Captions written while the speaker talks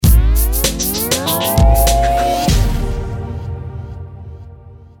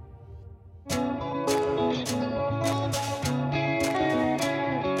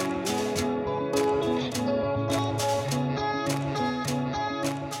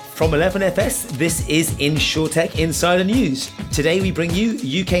From 11FS, this is InsurTech Insider News. Today we bring you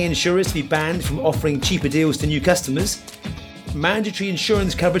UK insurers to be banned from offering cheaper deals to new customers. Mandatory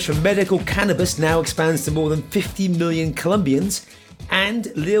insurance coverage for medical cannabis now expands to more than 50 million Colombians.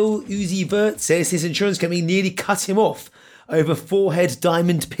 And Lil Uzi Vert says his insurance company nearly cut him off over forehead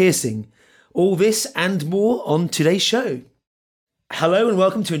diamond piercing. All this and more on today's show. Hello and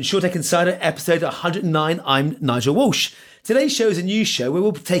welcome to InsurTech Insider episode 109. I'm Nigel Walsh. Today's show is a news show where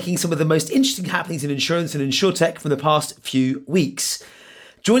we'll be taking some of the most interesting happenings in insurance and insurtech from the past few weeks.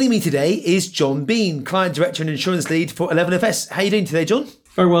 Joining me today is John Bean, Client Director and Insurance Lead for 11FS. How are you doing today, John?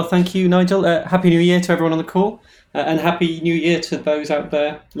 Very well, thank you, Nigel. Happy New Year to everyone on the call and Happy New Year to those out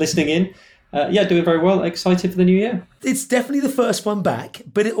there listening in. Doing very well. Excited for the new year. It's definitely the first one back,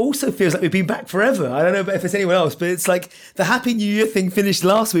 but it also feels like we've been back forever. I don't know if it's anyone else, but it's like the Happy New Year thing finished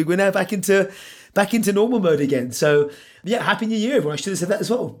last week. We're now back into normal mode again. So yeah, Happy New Year, everyone. I should have said that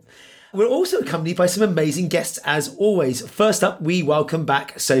as well. We're also accompanied by some amazing guests as always. First up, we welcome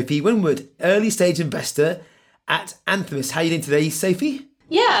back Sophie Winwood, early stage investor at Anthemis. How are you doing today, Sophie?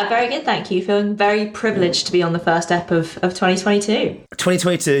 Yeah, very good, thank you. Feeling very privileged to be on the first step of 2022.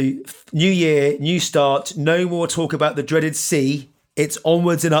 2022, new year, new start, no more talk about the dreaded C. It's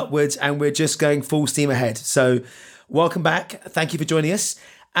onwards and upwards, and we're just going full steam ahead. So welcome back. Thank you for joining us.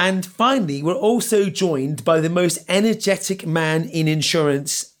 And finally, we're also joined by the most energetic man in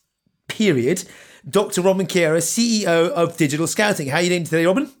insurance, period, Dr. Robin Chiara, CEO of Digital Scouting. How are you doing today,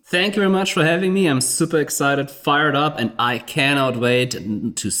 Robin? Thank you very much for having me. I'm super excited, fired up, and I cannot wait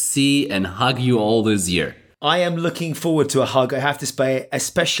to see and hug you all this year. I am looking forward to a hug, I have to say,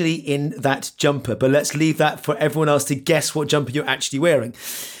 especially in that jumper. But let's leave that for everyone else to guess what jumper you're actually wearing.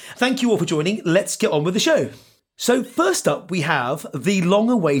 Thank you all for joining. Let's get on with the show. So first up, we have the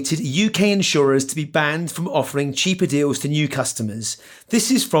long-awaited UK insurers to be banned from offering cheaper deals to new customers.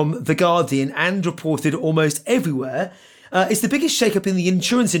 This is from The Guardian and reported almost everywhere. It's the biggest shake-up in the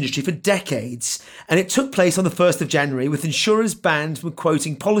insurance industry for decades, and it took place on the 1st of January with insurers banned from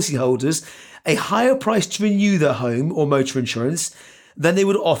quoting policyholders a higher price to renew their home or motor insurance than they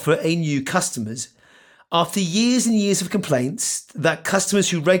would offer a new customers. After years and years of complaints that customers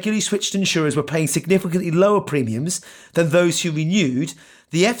who regularly switched insurers were paying significantly lower premiums than those who renewed,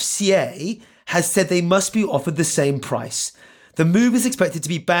 the FCA has said they must be offered the same price. The move is expected to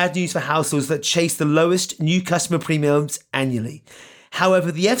be bad news for households that chase the lowest new customer premiums annually. However,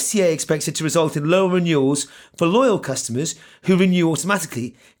 the FCA expects it to result in lower renewals for loyal customers who renew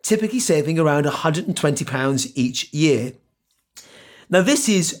automatically, typically saving around £120 each year. Now, this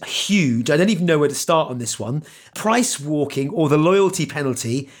is huge. I don't even know where to start on this one. Price walking, or the loyalty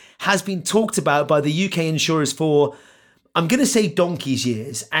penalty, has been talked about by the UK insurers for, I'm going to say, donkey's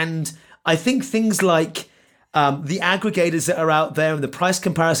years. And I think things like the aggregators that are out there and the price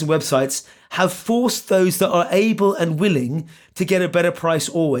comparison websites have forced those that are able and willing to get a better price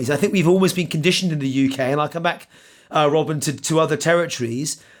always. I think we've almost been conditioned in the UK, and I'll come back, Robin, to other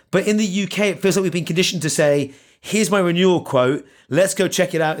territories. But in the UK, it feels like we've been conditioned to say, here's my renewal quote. Let's go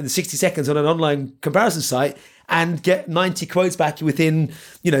check it out in 60 seconds on an online comparison site and get 90 quotes back within,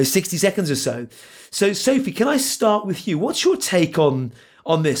 60 seconds or so. So, Sophie, can I start with you? What's your take on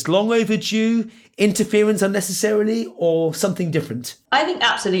this? Long overdue, interference unnecessarily, or something different? I think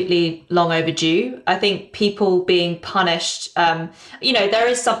absolutely long overdue. I think people being punished, there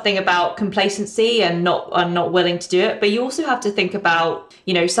is something about complacency and not willing to do it. But you also have to think about,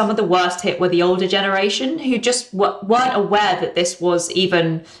 some of the worst hit were the older generation who just weren't aware that this was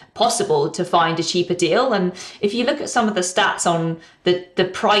even possible to find a cheaper deal. And if you look at some of the stats on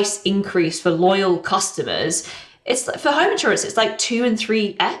the price increase for loyal customers, it's for home insurance, it's like 2 and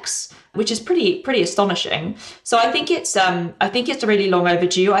 3x, which is pretty astonishing. So I think it's really long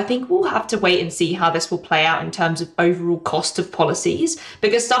overdue. I think we'll have to wait and see how this will play out in terms of overall cost of policies,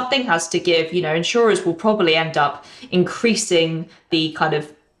 because something has to give. Insurers will probably end up increasing the kind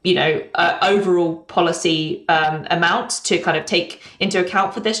of overall policy amount to kind of take into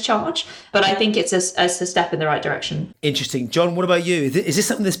account for this charge. But I think it's a step in the right direction. Interesting. John, what about you? Is this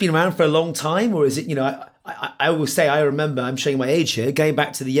something that's been around for a long time, or is it, I will say, I remember, I'm showing my age here, going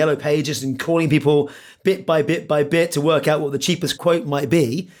back to the yellow pages and calling people bit by bit to work out what the cheapest quote might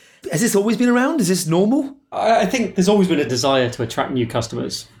be. Has this always been around? Is this normal? I think there's always been a desire to attract new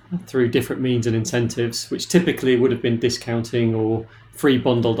customers through different means and incentives, which typically would have been discounting or free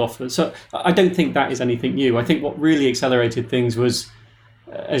bundled offers. So I don't think that is anything new. I think what really accelerated things was,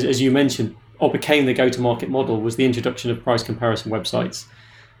 as you mentioned, or became the go-to-market model, was the introduction of price comparison websites.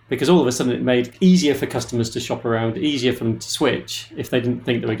 Because all of a sudden it made it easier for customers to shop around, easier for them to switch if they didn't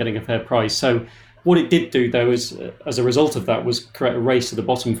think they were getting a fair price. So What it did do, though, is as a result of that, was create a race to the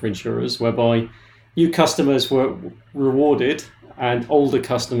bottom for insurers, whereby new customers were rewarded and older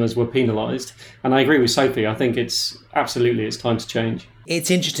customers were penalised. And I agree with Sophie. I think it's time to change. It's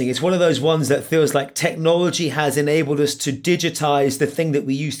interesting. It's one of those ones that feels like technology has enabled us to digitize the thing that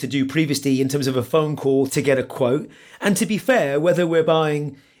we used to do previously in terms of a phone call to get a quote. And to be fair, whether we're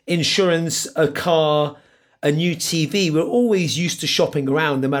buying insurance, a car, a new TV, we're always used to shopping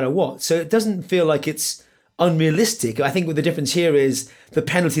around no matter what. So it doesn't feel like it's unrealistic. I think what the difference here is the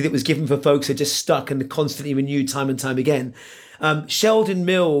penalty that was given for folks are just stuck and constantly renewed time and time again. Sheldon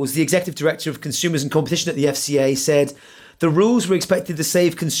Mills, the executive director of consumers and competition at the FCA, said the rules were expected to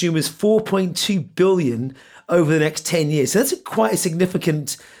save consumers $4.2 billion over the next 10 years. So that's quite a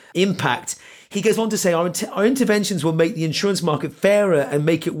significant impact. He goes on to say, our interventions will make the insurance market fairer and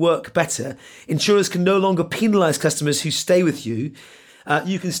make it work better. Insurers can no longer penalise customers who stay with you.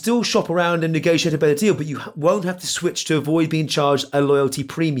 You can still shop around and negotiate a better deal, but you won't have to switch to avoid being charged a loyalty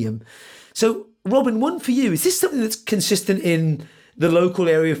premium. So, Robin, one for you. Is this something that's consistent in the local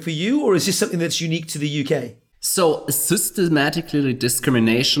area for you, or is this something that's unique to the UK? So systematically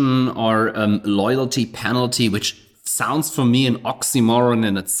discrimination or loyalty penalty, which sounds for me an oxymoron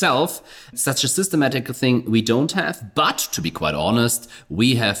in itself. Such a systematic thing we don't have. But to be quite honest,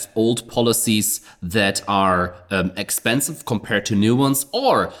 we have old policies that are expensive compared to new ones,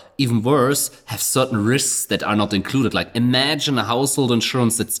 or even worse, have certain risks that are not included. Like imagine a household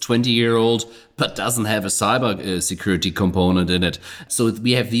insurance that's 20-year-old but doesn't have a cyber security component in it. So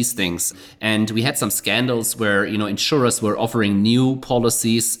we have these things. And we had some scandals where, insurers were offering new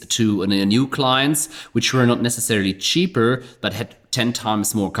policies to new clients, which were not necessarily cheaper, but had 10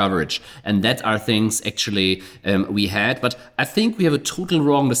 times more coverage. And that are things actually we had. But I think we have a total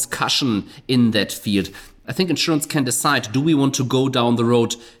wrong discussion in that field. I think insurance can decide, do we want to go down the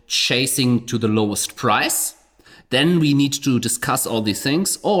road chasing to the lowest price? Then we need to discuss all these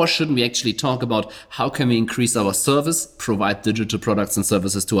things, or shouldn't we actually talk about how can we increase our service, provide digital products and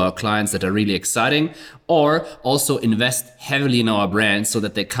services to our clients that are really exciting, or also invest heavily in our brand so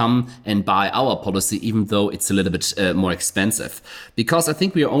that they come and buy our policy, even though it's a little bit more expensive. Because I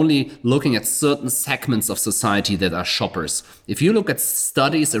think we are only looking at certain segments of society that are shoppers. If you look at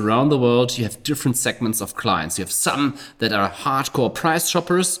studies around the world, you have different segments of clients. You have some that are hardcore price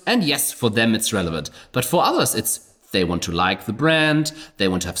shoppers, and yes, for them it's relevant. But for others, they want to like the brand, they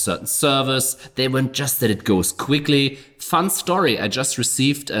want to have certain service, they want just that it goes quickly. Fun story, I just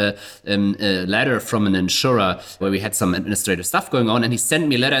received a letter from an insurer where we had some administrative stuff going on, and he sent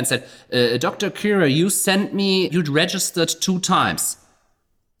me a letter and said, Dr. Kira, you'd registered 2 times.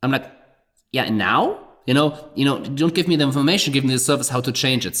 I'm like, yeah, and now? Don't give me the information, give me the service, how to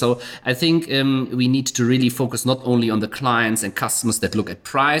change it. So I think we need to really focus not only on the clients and customers that look at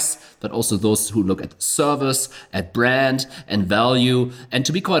price, but also those who look at service, at brand and value. And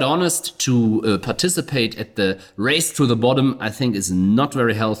to be quite honest, to participate at the race to the bottom, I think is not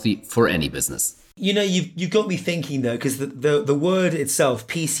very healthy for any business. You've got me thinking though, because the word itself,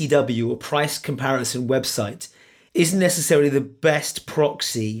 PCW or price comparison website, isn't necessarily the best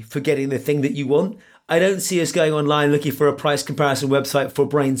proxy for getting the thing that you want. I don't see us going online looking for a price comparison website for a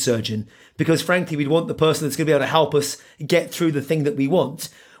brain surgeon, because frankly, we'd want the person that's going to be able to help us get through the thing that we want,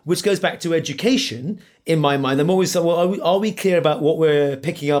 which goes back to education. In my mind, I'm always saying, well, are we clear about what we're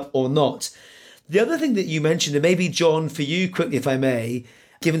picking up or not? The other thing that you mentioned, and maybe John, for you quickly, if I may,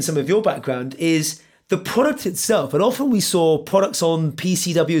 given some of your background, is the product itself. And often we saw products on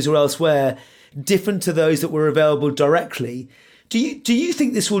PCWs or elsewhere different to those that were available directly. Do you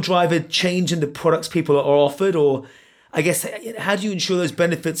think this will drive a change in the products people are offered? Or I guess, how do you ensure those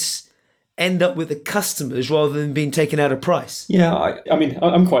benefits end up with the customers rather than being taken out of price? Yeah, I mean,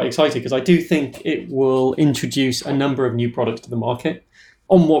 I'm quite excited because I do think it will introduce a number of new products to the market.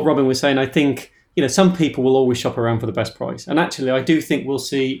 On what Robin was saying, I think, some people will always shop around for the best price. And actually, I do think we'll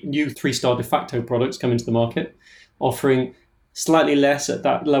see new 3-star de facto products come into the market, offering slightly less at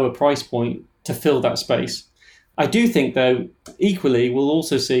that lower price point to fill that space. I do think, though, equally, we'll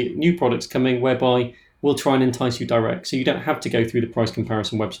also see new products coming whereby we'll try and entice you direct. So you don't have to go through the price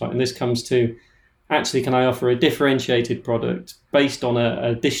comparison website. And this comes to, actually, can I offer a differentiated product based on an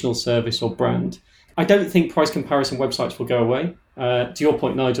additional service or brand? I don't think price comparison websites will go away. To your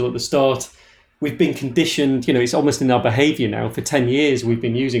point, Nigel, at the start, we've been conditioned, it's almost in our behavior now. For 10 years, we've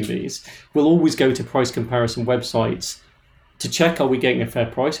been using these. We'll always go to price comparison websites to check, are we getting a fair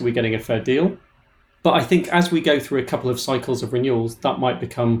price? Are we getting a fair deal? But I think as we go through a couple of cycles of renewals, that might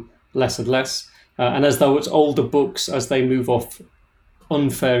become less and less. And as though it's older books, as they move off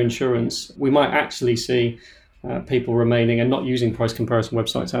unfair insurance, we might actually see people remaining and not using price comparison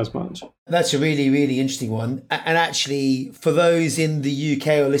websites as much. That's a really, really interesting one. And actually, for those in the UK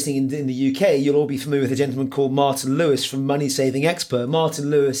or listening in the UK, you'll all be familiar with a gentleman called Martin Lewis from Money Saving Expert.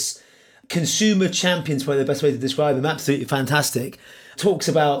 Martin Lewis, consumer champion's probably the best way to describe him, absolutely fantastic. Talks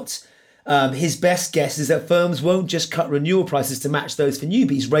about his best guess is that firms won't just cut renewal prices to match those for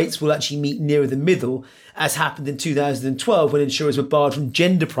newbies. Rates will actually meet nearer the middle, as happened in 2012 when insurers were barred from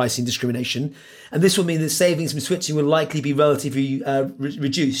gender pricing discrimination. And this will mean that savings from switching will likely be relatively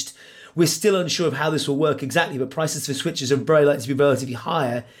reduced. We're still unsure of how this will work exactly, but prices for switches are very likely to be relatively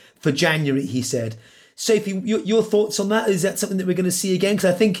higher for January, he said. Sophie, your thoughts on that? Is that something that we're going to see again? Because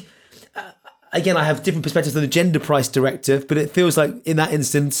I think, again, I have different perspectives on the gender price directive, but it feels like in that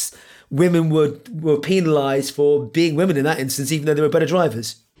instance, women were penalised for being women in that instance, even though they were better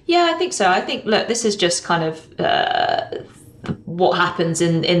drivers. Yeah, I think so. I think, look, this is just kind of what happens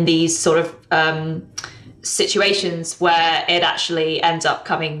in these sort of situations where it actually ends up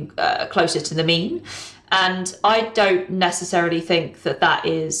coming closer to the mean. And I don't necessarily think that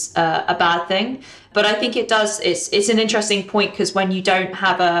is a bad thing. But I think it does. It's an interesting point, because when you don't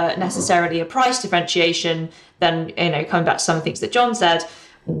have necessarily a price differentiation, then, coming back to some of the things that John said,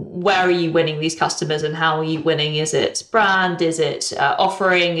 where are you winning these customers and how are you winning? Is it brand? Is it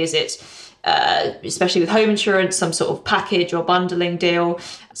offering? Is it, especially with home insurance, some sort of package or bundling deal?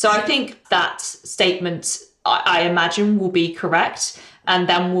 So I think that statement, I imagine, will be correct. And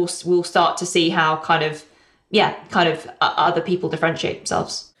then we'll start to see how kind of other people differentiate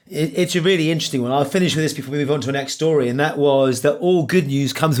themselves. It's a really interesting one. I'll finish with this before we move on to the next story. And that was that all good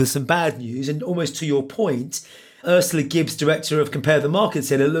news comes with some bad news. And almost to your point, Ursula Gibbs, director of Compare the Market,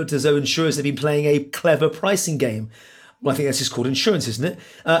 said it looked as though insurers have been playing a clever pricing game. Well, I think that's just called insurance, isn't it?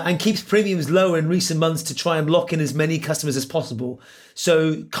 And keeps premiums lower in recent months to try and lock in as many customers as possible.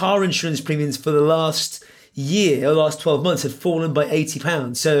 So car insurance premiums for the last year, or last 12 months, had fallen by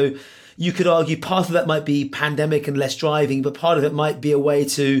 £80. So you could argue part of that might be pandemic and less driving, but part of it might be a way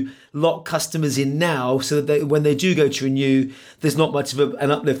to lock customers in now so that when they do go to renew, there's not much of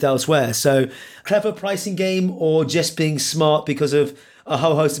an uplift elsewhere. So clever pricing game, or just being smart because of a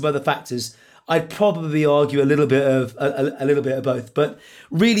whole host of other factors? I'd probably argue a little bit of both, but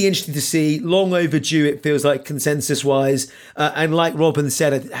really interesting to see. Long overdue, it feels like, consensus wise. And like Robin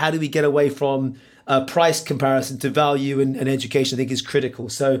said, how do we get away from price comparison to value and education? I think is critical.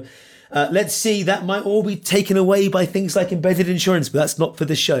 So let's see. That might all be taken away by things like embedded insurance, but that's not for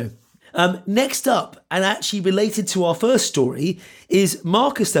this show. Next up, and actually related to our first story, is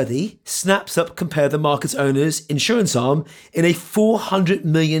Market Study snaps up Compare the Market's owner's insurance arm in a £400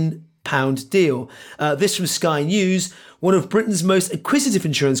 million deal. This from Sky News. One of Britain's most acquisitive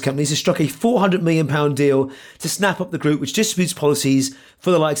insurance companies has struck a £400 million deal to snap up the group, which distributes policies for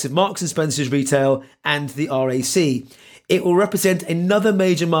the likes of Marks & Spencer's Retail and the RAC. It will represent another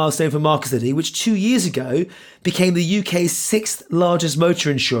major milestone for Market Study, which 2 years ago became the UK's sixth largest motor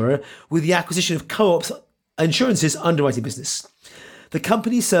insurer with the acquisition of Co-op's Insurance's underwriting business. The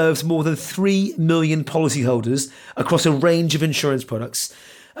company serves more than 3 million policyholders across a range of insurance products.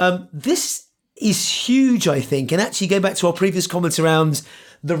 This is huge, I think. And actually, going back to our previous comments around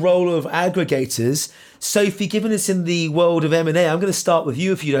the role of aggregators, Sophie, given it's in the world of M&A, I'm going to start with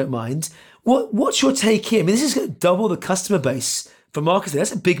you, if you don't mind. What's your take here? I mean, this is going to double the customer base for Market.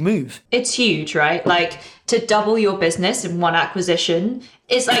 That's a big move. It's huge, right? Like, to double your business in one acquisition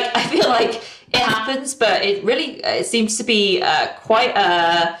is like, I feel like it happens, but it seems to be quite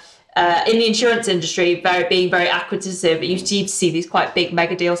in the insurance industry, being very acquisitive. You seem to see these quite big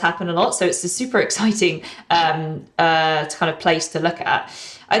mega deals happen a lot. So it's a super exciting kind of place to look at.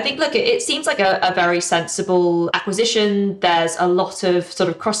 I think, look, it seems like a very sensible acquisition. There's a lot of sort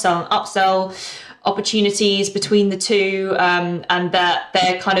of cross-sell and upsell opportunities between the two, and that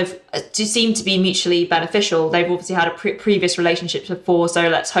they're kind of do seem to be mutually beneficial. They've obviously had a previous relationships before, so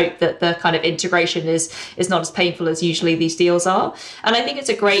let's hope that the kind of integration is not as painful as usually these deals are. And I think it's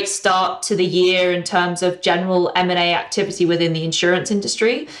a great start to the year in terms of general M&A activity within the insurance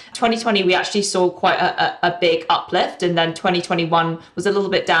industry. 2020, we actually saw quite a big uplift, and then 2021 was a little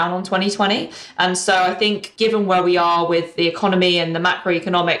bit down on 2020. And so I think, given where we are with the economy and the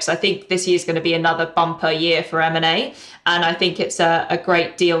macroeconomics, I think this year is going to be another bumper year for M&A. And I think it's a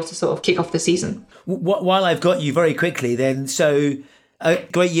great deal to sort of kick off the season. While I've got you very quickly then, so a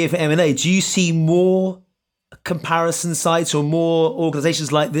great year for M&A. Do you see more comparison sites or more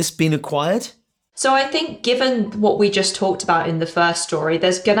organizations like this being acquired? So I think, given what we just talked about in the first story,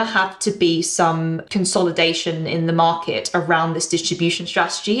 there's going to have to be some consolidation in the market around this distribution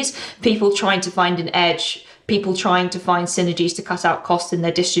strategies, people trying to find an edge people trying to find synergies to cut out costs in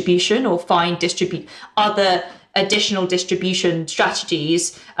their distribution or find other additional distribution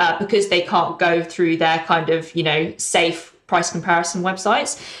strategies because they can't go through their kind of, safe price comparison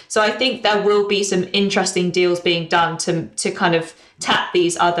websites. So I think there will be some interesting deals being done to kind of tap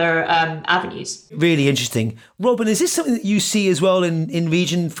these other avenues. Really interesting. Robin, is this something that you see as well in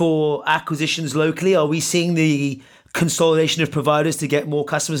region for acquisitions locally? Are we seeing the consolidation of providers to get more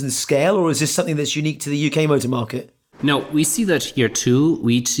customers and scale, or is this something that's unique to the UK motor market? No, we see that here too.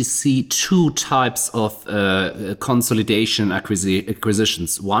 We see two types of consolidation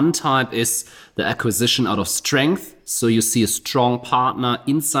acquisitions. One type is the acquisition out of strength. So you see a strong partner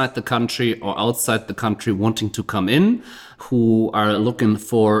inside the country or outside the country wanting to come in, who are looking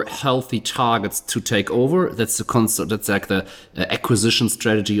for healthy targets to take over. That's like the acquisition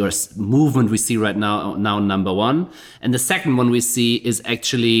strategy or movement we see right now, number one. And the second one we see is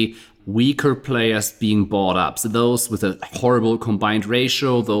actually weaker players being bought up. So those with a horrible combined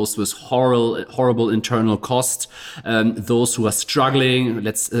ratio, those with horrible internal cost, those who are struggling.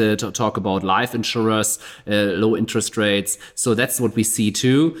 Let's talk about life insurers, low interest rates. So that's what we see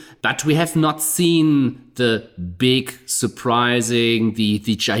too. But we have not seen the big, surprising, the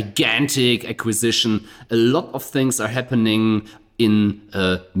gigantic acquisition. A lot of things are happening in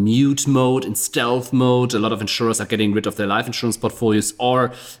mute mode, in stealth mode. A lot of insurers are getting rid of their life insurance portfolios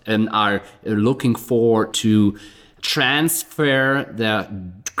or are looking to transfer their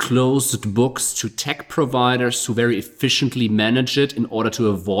closed books to tech providers who very efficiently manage it in order to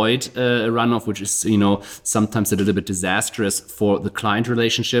avoid a runoff, which is, sometimes a little bit disastrous for the client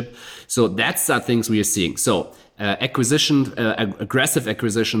relationship. So that's the things we are seeing. So aggressive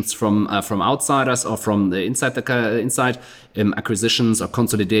acquisitions from outsiders or from the inside acquisitions or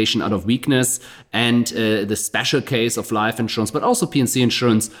consolidation out of weakness, and the special case of life insurance, but also P&C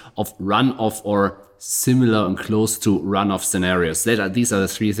insurance of runoff or similar and close to runoff scenarios. These are the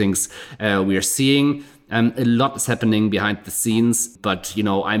three things we are seeing. A lot is happening behind the scenes, but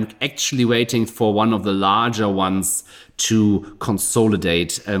I'm actually waiting for one of the larger ones to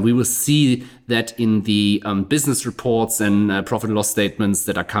consolidate. We will see that in the business reports and profit and loss statements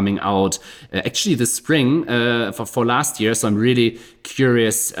that are coming out actually this spring for last year. So I'm really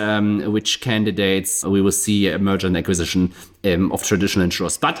curious which candidates we will see a merger and acquisition of traditional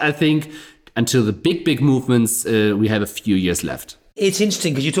insurers. But I think until the big movements, we have a few years left. It's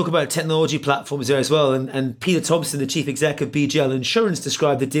interesting because you talk about technology platforms there as well. And Peter Thompson, the chief exec of BGL Insurance,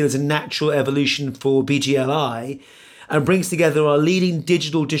 described the deal as a natural evolution for BGLI and brings together our leading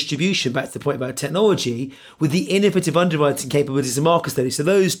digital distribution, back to the point about technology, with the innovative underwriting capabilities of market studies. So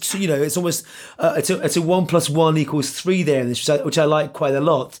those two, it's almost, it's a 1 + 1 = 3 there, which I like quite a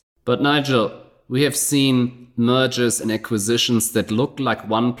lot. But Nigel, we have seen mergers and acquisitions that look like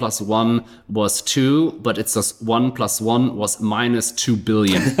 1 + 1 was 2, but it's just 1 + 1 was -2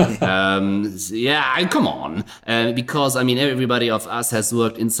 billion. Come on. Because, everybody of us has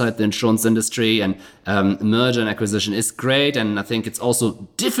worked inside the insurance industry, and merger and acquisition is great. And I think it's also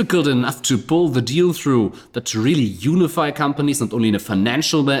difficult enough to pull the deal through, but to really unify companies, not only in a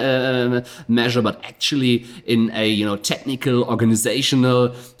financial measure, but actually in a, technical,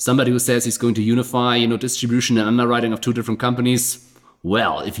 organizational, somebody who says he's going to unify, distribution and underwriting of two different companies.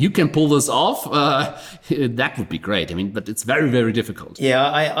 Well, if you can pull this off, that would be great. But it's very, very difficult. Yeah,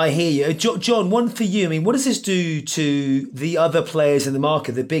 I hear you. John, one for you. What does this do to the other players in the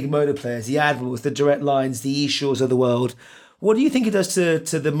market, the big motor players, the Admirals, the Direct Lines, the eShores of the world? What do you think it does to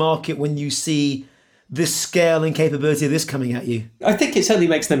the market when you see the scale and capability of this coming at you? I think it certainly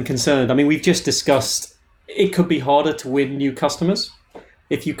makes them concerned. We've just discussed it could be harder to win new customers.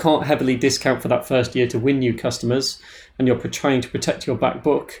 If you can't heavily discount for that first year to win new customers and you're trying to protect your back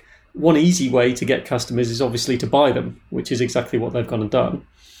book, one easy way to get customers is obviously to buy them, which is exactly what they've gone and done.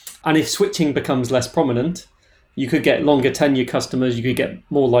 And if switching becomes less prominent, you could get longer tenure customers, you could get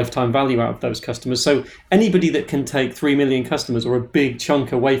more lifetime value out of those customers. So anybody that can take 3 million customers or a big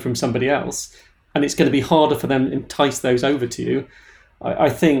chunk away from somebody else, and it's going to be harder for them to entice those over to you, I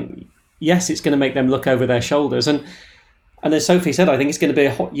think, yes, it's going to make them look over their shoulders. And as Sophie said, I think it's going to be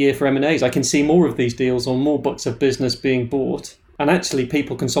a hot year for M&As. I can see more of these deals or more books of business being bought, and actually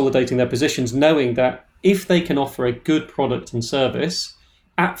people consolidating their positions, knowing that if they can offer a good product and service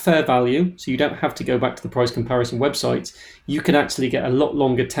at fair value, so you don't have to go back to the price comparison websites, you can actually get a lot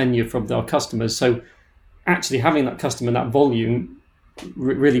longer tenure from their customers. So actually having that customer and that volume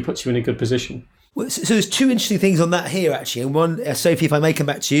really puts you in a good position. So there's two interesting things on that here, actually. And one, Sophie, if I may come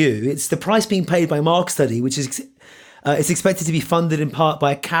back to you, it's the price being paid by Mark Study, which is It's expected to be funded in part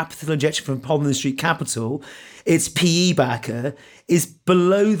by a capital injection from Polman Street Capital. Its PE backer is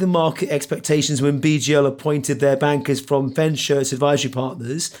below the market expectations when BGL appointed their bankers from Fenchurch Advisory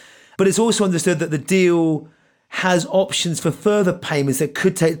Partners. But it's also understood that the deal has options for further payments that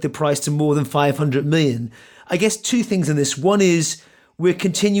could take the price to more than 500 million. I guess two things in this. One is we're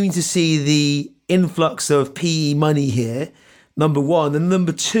continuing to see the influx of PE money here, number one. And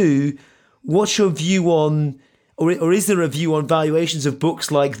number two, what's your view on, or is there a view on valuations of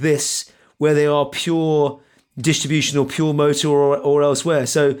books like this where they are pure distribution or pure motor or elsewhere?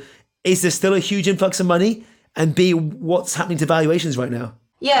 So is there still a huge influx of money? And B, what's happening to valuations right now?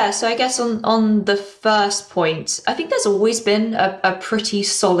 Yeah, so I guess on the first point, I think there's always been a pretty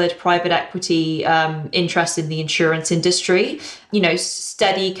solid private equity interest in the insurance industry.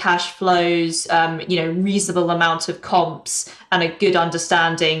 Steady cash flows, reasonable amount of comps, and a good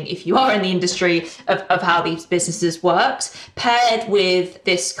understanding, if you are in the industry, of how these businesses works, paired with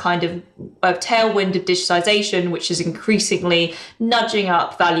this kind of tailwind of digitization, which is increasingly nudging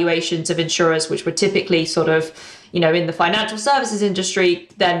up valuations of insurers, which were typically sort of in the financial services industry,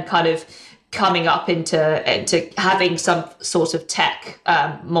 then kind of coming up into having some sort of tech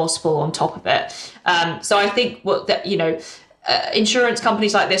multiple on top of it. So I think insurance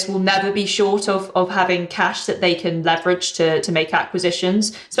companies like this will never be short of having cash that they can leverage to make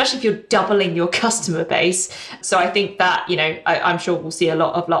acquisitions, especially if you're doubling your customer base. So I think that, I'm sure we'll see a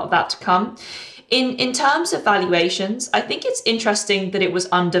lot of that to come. In terms of valuations, I think it's interesting that it was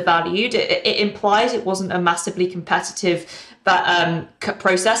undervalued. It implies it wasn't a massively competitive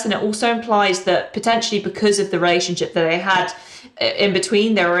process, and it also implies that potentially because of the relationship that they had in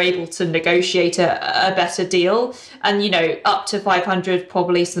between, they were able to negotiate a better deal. And up to 500,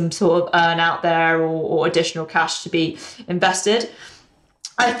 probably some sort of earn out there or additional cash to be invested.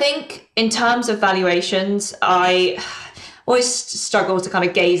 I think in terms of valuations, I always struggle to kind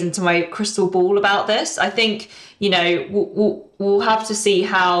of gaze into my crystal ball about this. I think, we'll have to see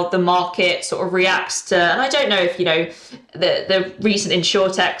how the market sort of reacts to, and I don't know if, the recent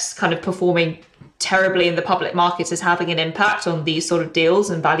insurtechs kind of performing terribly in the public markets is having an impact on these sort of deals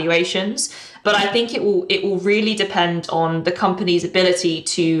and valuations. But I think it will really depend on the company's ability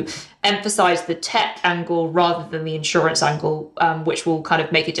to emphasize the tech angle rather than the insurance angle, which will kind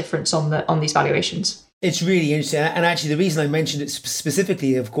of make a difference on these valuations. It's really interesting. And actually, the reason I mentioned it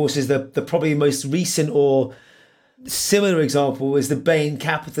specifically, of course, is the probably most recent or similar example is the Bain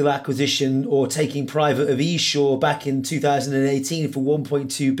Capital acquisition or taking private of eShore back in 2018 for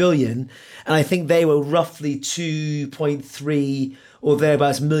 1.2 billion. And I think they were roughly 2.3 or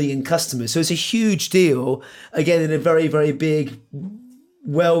thereabouts million customers. So it's a huge deal, again, in a very, very big,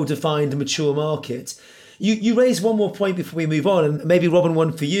 well-defined, mature market. You raised one more point before we move on, and maybe, Robin,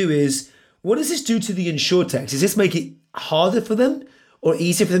 one for you is, what does this do to the insurtechs? Does this make it harder for them or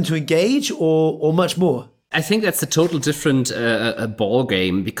easier for them to engage or much more? I think that's a total different ball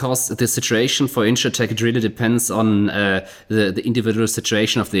game, because the situation for InsurTech, it really depends on the individual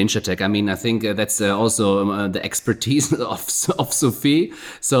situation of the InsurTech. I mean, I think that's also the expertise of Sophie.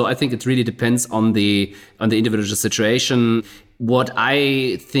 So I think it really depends on the individual situation. What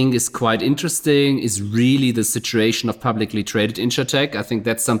I think is quite interesting is really the situation of publicly traded InsurTech. I think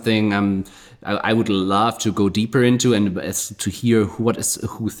that's something I would love to go deeper into and to hear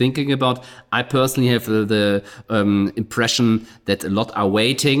who thinking about. I personally have the impression that a lot are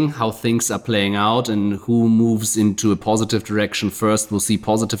waiting how things are playing out, and who moves into a positive direction first will see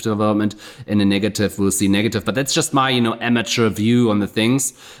positive development, and a negative will see negative. But that's just my amateur view on the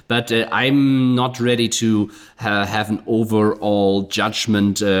things. But I'm not ready to have an overall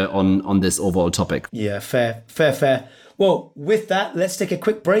judgment on this overall topic. Yeah, fair. Well, with that, let's take a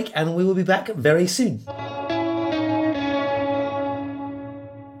quick break and we will be back very soon.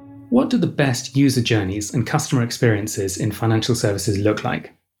 What do the best user journeys and customer experiences in financial services look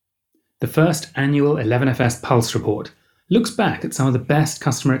like? The first annual 11FS Pulse report looks back at some of the best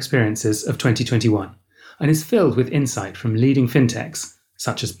customer experiences of 2021 and is filled with insight from leading fintechs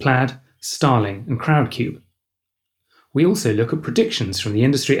such as Plaid, Starling and Crowdcube. We also look at predictions from the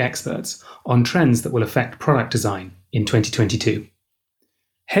industry experts on trends that will affect product design in 2022.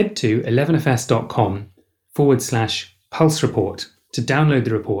 Head to 11fs.com/Pulse report to download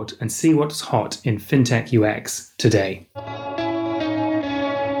the report and see what's hot in fintech UX today.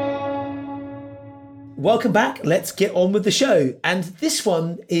 Welcome back. Let's get on with the show. And this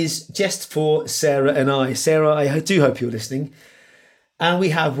one is just for Sarah and I. Sarah, I do hope you're listening. And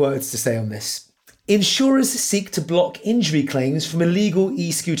we have words to say on this. Insurers seek to block injury claims from illegal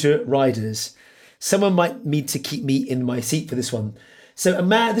e-scooter riders. Someone might need to keep me in my seat for this one. So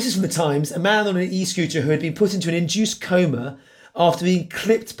this is from the Times, a man on an e-scooter who had been put into an induced coma after being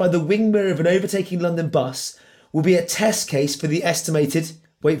clipped by the wing mirror of an overtaking London bus will be a test case for the estimated,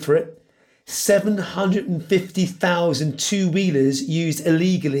 wait for it, 750,000 two-wheelers used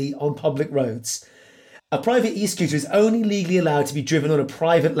illegally on public roads. A private e-scooter is only legally allowed to be driven on a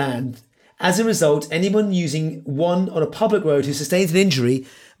private land. As a result, anyone using one on a public road who sustains an injury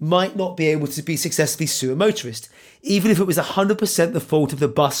might not be able to be successfully sue a motorist, even if it was 100% the fault of the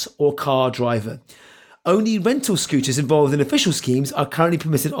bus or car driver. Only rental scooters involved in official schemes are currently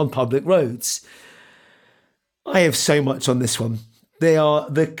permitted on public roads. I have so much on this one. They are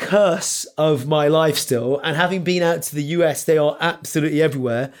the curse of my life still, and having been out to the US, they are absolutely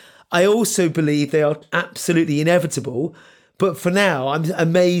everywhere. I also believe they are absolutely inevitable, but for now, I'm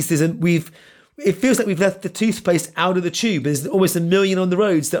amazed. It feels like we've left the toothpaste out of the tube. There's almost 1 million on the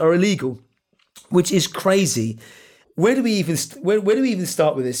roads that are illegal, which is crazy. Where do we even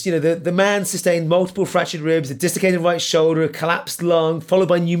start with this? You know, the man sustained multiple fractured ribs, a dislocated right shoulder, a collapsed lung, followed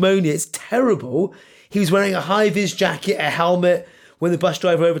by pneumonia. It's terrible. He was wearing a high-vis jacket, a helmet when the bus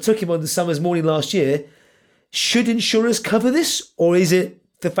driver overtook him on the summer's morning last year. Should insurers cover this, or is it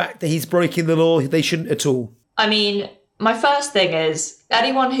the fact that he's breaking the law, they shouldn't at all? I mean, my first thing is,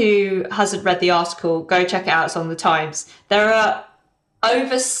 anyone who hasn't read the article, go check it out. It's on the Times. There are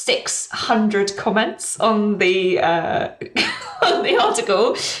over 600 comments on the on the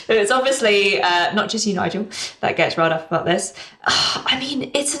article. It's obviously not just you, Nigel, that gets riled up about this. I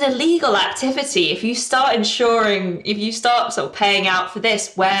mean, it's an illegal activity. If you start sort of paying out for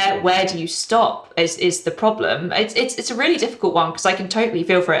this, where do you stop? Is the problem? It's a really difficult one, because I can totally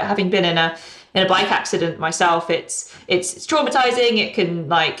feel for it. Having been in a bike accident myself, it's traumatizing. It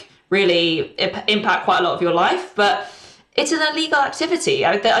can really impact quite a lot of your life, but it's an illegal activity.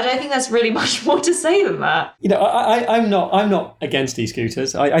 I don't think there's really much more to say than that. You know, I'm not against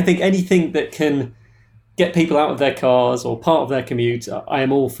e-scooters. I think anything that can get people out of their cars or part of their commute, I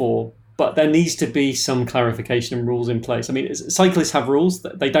am all for. But there needs to be some clarification and rules in place. I mean, cyclists have rules.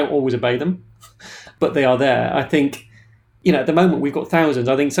 They don't always obey them, but they are there. I think, you know, at the moment we've got thousands.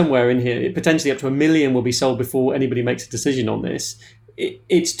 I think somewhere in here, potentially up to 1 million will be sold before anybody makes a decision on this.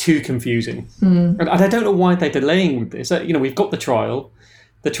 It's too confusing. And I don't know why they're delaying with this. You know, we've got the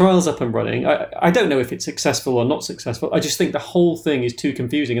trial's up and running. I don't know if it's successful or not successful. I just think the whole thing is too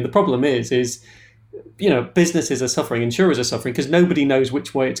confusing. And the problem is, you know, businesses are suffering, insurers are suffering, because nobody knows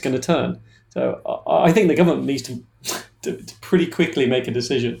which way it's going to turn. So I think the government needs to pretty quickly make a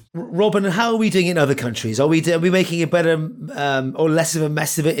decision. Robin, how are we doing in other countries? Are we making a better or less of a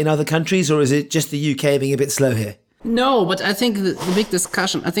mess of it in other countries, or is it just the UK being a bit slow here? No, but I think the big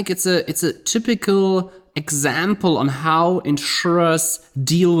discussion, I think it's a typical example on how insurers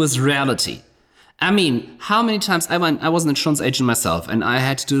deal with reality. I mean, how many times I was an insurance agent myself, and I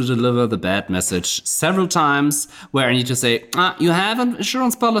had to deliver the bad message several times where I need to say, you have an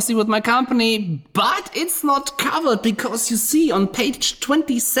insurance policy with my company, but it's not covered because you see on page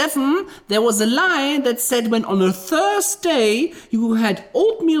 27, there was a line that said when on a Thursday you had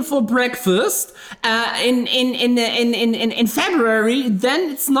oatmeal for breakfast in February, then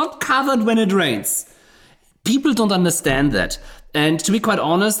it's not covered when it rains. People don't understand that. And to be quite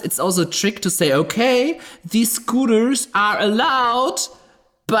honest, it's also a trick to say, okay, these scooters are allowed,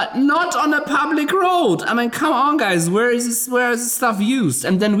 but not on a public road. I mean, come on, guys, where is this stuff used?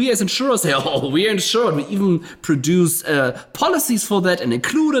 And then we as insurers say, oh, we're insured. We even produce policies for that and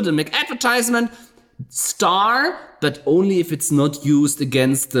include it and make advertisement. But only if it's not used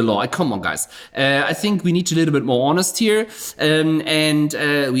against the law. Come on, guys. I think we need to be a little bit more honest here. And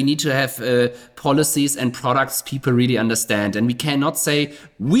we need to have policies and products people really understand. And we cannot say,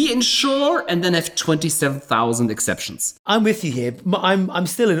 we insure, and then have 27,000 exceptions. I'm with you here. I'm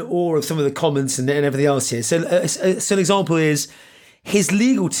still in awe of some of the comments and everything else here. So an example is, his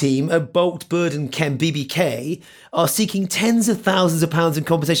legal team at Bolt, Bird and Kemp BBK are seeking tens of thousands of pounds in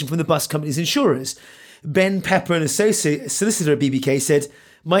compensation from the bus company's insurers. Ben Pepper, an associate solicitor at BBK, said,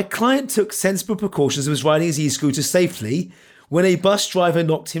 my client took sensible precautions and was riding his e-scooter safely when a bus driver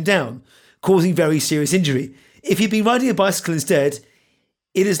knocked him down, causing very serious injury. If he'd been riding a bicycle instead,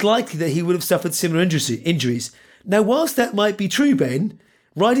 it is likely that he would have suffered similar injuries. Now, whilst that might be true, Ben,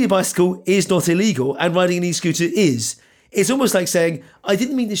 riding a bicycle is not illegal and riding an e-scooter is. It's almost like saying, I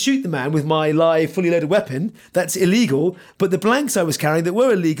didn't mean to shoot the man with my live, fully loaded weapon. That's illegal. But the blanks I was carrying that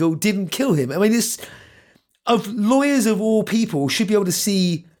were illegal didn't kill him. I mean, lawyers of all people should be able to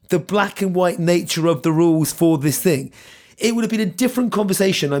see the black and white nature of the rules for this thing. It would have been a different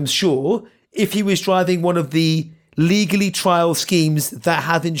conversation, I'm sure, if he was driving one of the legally trial schemes that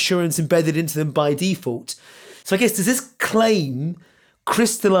have insurance embedded into them by default. So I guess, does this claim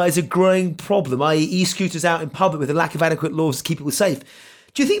crystallise a growing problem, i.e. e-scooters out in public with a lack of adequate laws to keep people safe.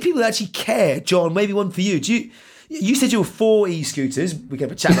 Do you think people actually care? John, maybe one for you. You said you were for e-scooters. We can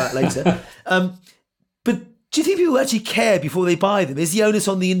have a chat about that later. But do you think people actually care before they buy them? Is the onus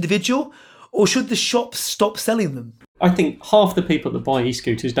on the individual, or should the shops stop selling them? I think half the people that buy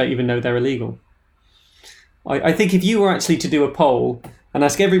e-scooters don't even know they're illegal. I think if you were actually to do a poll and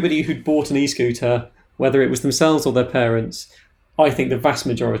ask everybody who'd bought an e-scooter, whether it was themselves or their parents, I think the vast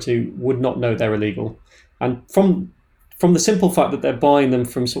majority would not know they're illegal. And from the simple fact that they're buying them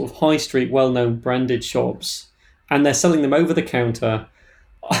from sort of high street, well-known branded shops, and they're selling them over the counter,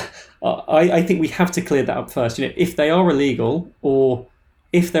 I think we have to clear that up first. If they are illegal, or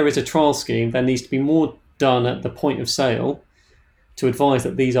if there is a trial scheme, there needs to be more done at the point of sale to advise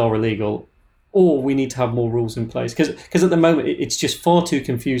that these are illegal, or we need to have more rules in place. Because at the moment, it's just far too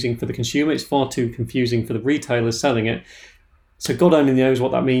confusing for the consumer. It's far too confusing for the retailers selling it. So God only knows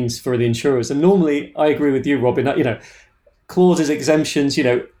what that means for the insurers. And normally, I agree with you, Robin, clauses, exemptions,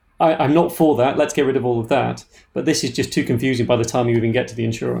 I'm not for that. Let's get rid of all of that. But this is just too confusing by the time you even get to the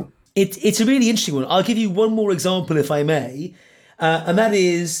insurer. It's a really interesting one. I'll give you one more example, if I may. And that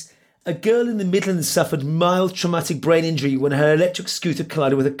is a girl in the Midlands suffered mild traumatic brain injury when her electric scooter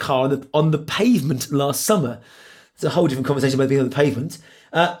collided with a car on the pavement last summer. It's a whole different conversation about being on the pavement.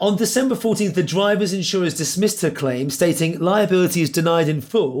 On December 14th, the driver's insurers dismissed her claim, stating liability is denied in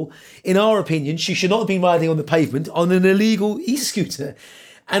full. In our opinion, she should not have been riding on the pavement on an illegal e-scooter.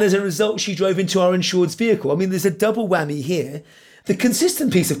 And as a result, she drove into our insured's vehicle. I mean, there's a double whammy here. The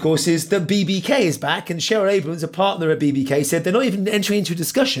consistent piece, of course, is that BBK is back, and Cheryl Abrams, a partner at BBK, said they're not even entering into a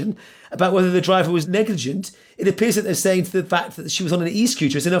discussion about whether the driver was negligent. It appears that they're saying to the fact that she was on an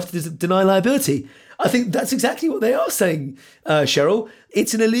e-scooter is enough to deny liability. I think that's exactly what they are saying, Cheryl.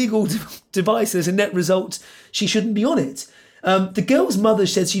 It's an illegal device. As a net result, she shouldn't be on it. The girl's mother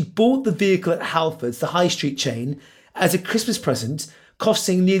said she'd bought the vehicle at Halfords, the high street chain, as a Christmas present,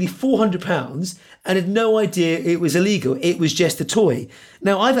 costing nearly £400, and had no idea it was illegal. It was just a toy.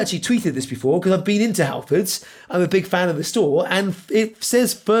 Now, I've actually tweeted this before because I've been into Halfords. I'm a big fan of the store, and it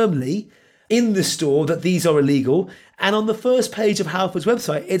says firmly in the store that these are illegal. And on the first page of Halfords'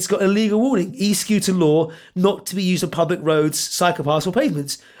 website, it's got a legal warning: e-scooter law, not to be used on public roads, cycle paths or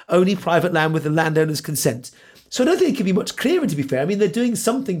pavements, only private land with the landowner's consent. So I don't think it can be much clearer, to be fair. I mean, they're doing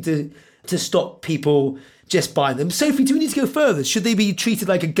something to stop people just buying them. Sophie, do we need to go further? Should they be treated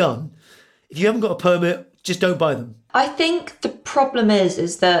like a gun? If you haven't got a permit, just don't buy them. I think the problem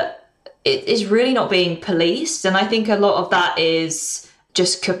is that it is really not being policed. And I think a lot of that is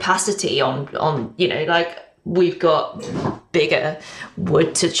just capacity on we've got bigger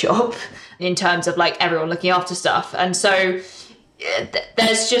wood to chop in terms of everyone looking after stuff. And so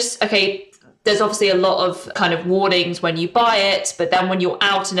there's obviously a lot of kind of warnings when you buy it, but then when you're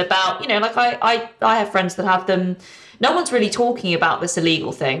out and about, I have friends that have them. No one's really talking about this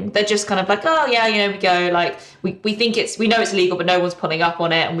illegal thing. They're just kind of like, oh yeah, we go, we think we know it's illegal, but no one's pulling up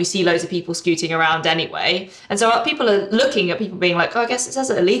on it, and we see loads of people scooting around anyway. And so people are looking at people being like, oh, I guess it says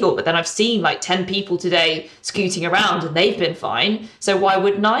it's illegal, but then I've seen 10 people today scooting around and they've been fine, so why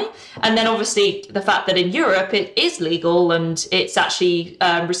wouldn't I? And then obviously the fact that in Europe it is legal and it's actually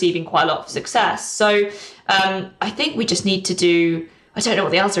receiving quite a lot of success. So I think we just need to do... I don't know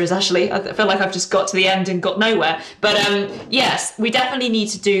what the answer is, actually. I feel like I've just got to the end and got nowhere. But yes, we definitely need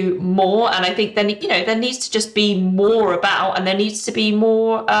to do more. And I think then, there needs to just be more about, and there needs to be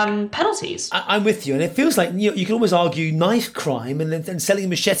more penalties. I'm with you. And it feels like you can almost argue knife crime and selling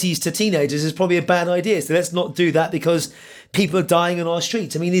machetes to teenagers is probably a bad idea. So let's not do that because people are dying on our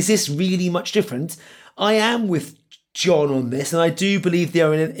streets. I mean, is this really much different? I am with John on this, and I do believe they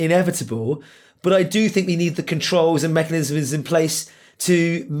are inevitable. But I do think we need the controls and mechanisms in place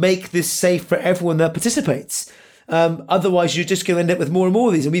to make this safe for everyone that participates. Otherwise, you're just going to end up with more and more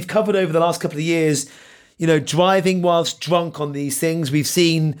of these. And we've covered over the last couple of years, driving whilst drunk on these things.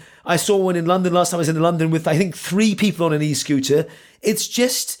 I saw one in London last time I was in London with, I think, 3 people on an e-scooter. It's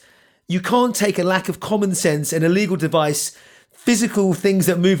just, you can't take a lack of common sense and a legal device, physical things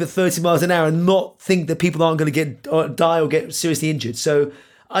that move at 30 miles an hour, and not think that people aren't going to die or get seriously injured. So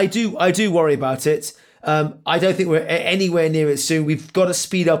I do worry about it. I don't think we're anywhere near it soon. We've got to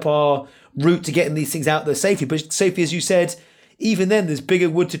speed up our route to getting these things out there safely. But Sophie, as you said, even then there's bigger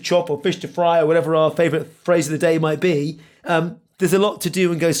wood to chop or fish to fry or whatever our favourite phrase of the day might be. There's a lot to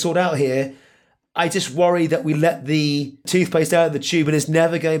do and go sort out here. I just worry that we let the toothpaste out of the tube and it's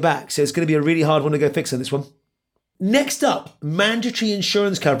never going back. So it's going to be a really hard one to go fix on this one. Next up, mandatory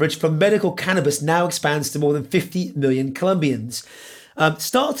insurance coverage for medical cannabis now expands to more than 50 million Colombians.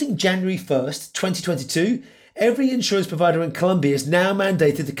 Starting January 1st, 2022, every insurance provider in Colombia is now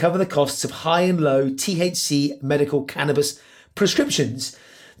mandated to cover the costs of high and low THC medical cannabis prescriptions.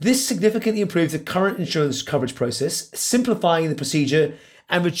 This significantly improves the current insurance coverage process, simplifying the procedure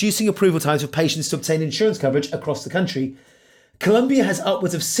and reducing approval times for patients to obtain insurance coverage across the country. Colombia has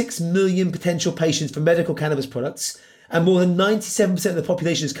upwards of 6 million potential patients for medical cannabis products, and more than 97% of the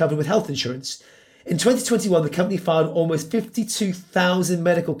population is covered with health insurance. In 2021, the company filed almost 52,000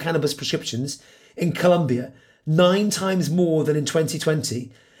 medical cannabis prescriptions in Colombia, 9 times more than in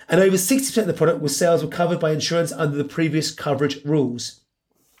 2020, and over 60% of the product sales were covered by insurance under the previous coverage rules.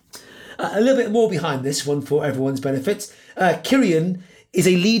 A little bit more behind this one for everyone's benefit. Kirian is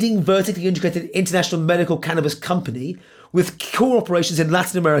a leading vertically integrated international medical cannabis company with core operations in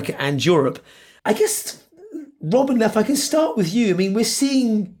Latin America and Europe. I guess, Robin, if I can start with you. I mean, we're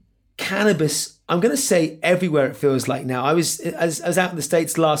seeing cannabis, I'm going to say everywhere it feels like now. I was out in the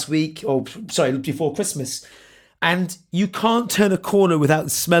States last week, before Christmas, and you can't turn a corner without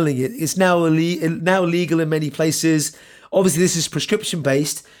smelling it. It's now legal in many places. Obviously, this is prescription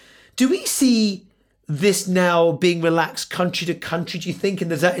based. Do we see this now being relaxed country to country, do you think? And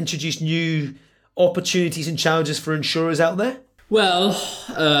does that introduce new opportunities and challenges for insurers out there? Well,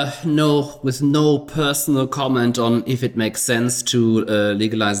 no, with no personal comment on if it makes sense to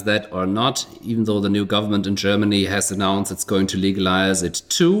legalize that or not, even though the new government in Germany has announced it's going to legalize it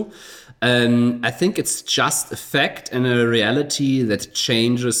too. I think it's just a fact and a reality that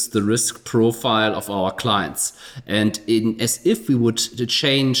changes the risk profile of our clients. And as if we would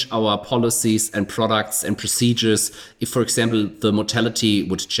change our policies and products and procedures, if, for example, the mortality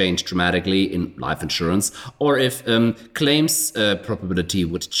would change dramatically in life insurance, or if claims probability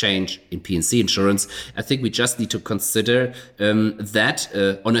would change in P&C insurance, I think we just need to consider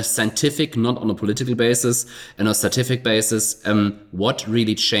that on a scientific, not on a political basis, and on a scientific basis, what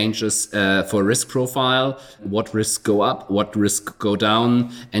really changes for risk profile, what risks go up, what risks go down,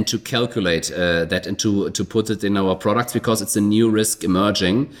 and to calculate that and to put it in our products, because it's a new risk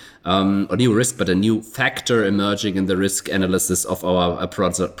emerging, a new risk, but a new factor emerging in the risk analysis of our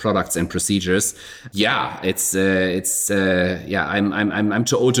products and procedures. Yeah, I'm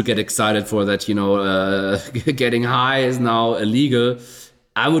too old to get excited for that. Getting high is now illegal.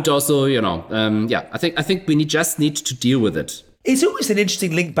 I would also, I think we just need to deal with it. It's almost an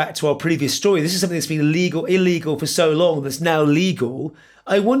interesting link back to our previous story. This is something that's been illegal for so long that's now legal.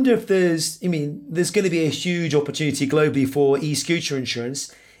 I wonder if there's going to be a huge opportunity globally for e-scooter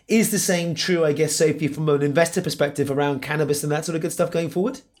insurance. Is the same true, I guess, Sophie, from an investor perspective around cannabis and that sort of good stuff going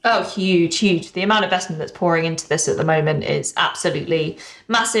forward? Oh, huge. The amount of investment that's pouring into this at the moment is absolutely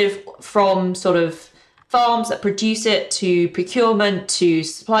massive, from sort of farms that produce it to procurement to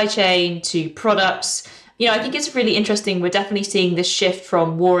supply chain to products. I think it's really interesting. We're definitely seeing this shift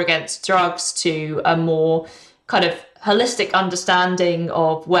from war against drugs to a more kind of holistic understanding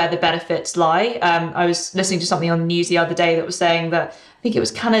of where the benefits lie. I was listening to something on the news the other day that was saying that I think it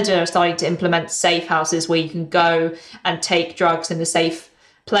was Canada starting to implement safe houses where you can go and take drugs in a safe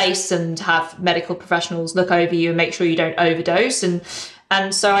place and have medical professionals look over you and make sure you don't overdose.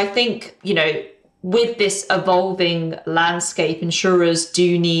 And so I think, with this evolving landscape, insurers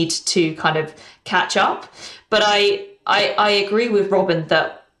do need to kind of catch up. But I agree with Robin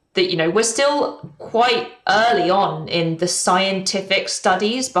that we're still quite early on in the scientific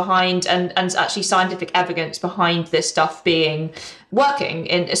studies behind and actually scientific evidence behind this stuff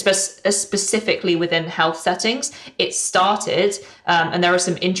working specifically within health settings. It started and there are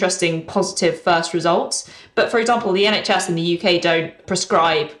some interesting positive first results. But for example, the NHS in the UK don't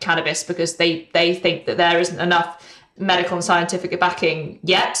prescribe cannabis because they think that there isn't enough medical and scientific backing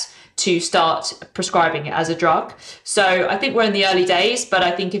yet to start prescribing it as a drug. So I think we're in the early days, but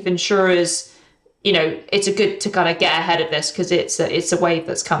I think if insurers, it's a good to kind of get ahead of this because it's a wave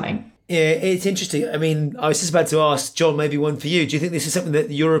that's coming. Yeah, it's interesting. I mean, I was just about to ask, John, maybe one for you. Do you think this is something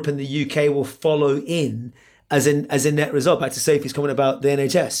that Europe and the UK will follow in as a net result? Back to Sophie's comment about the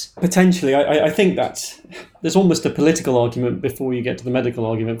NHS. Potentially. I think that there's almost a political argument before you get to the medical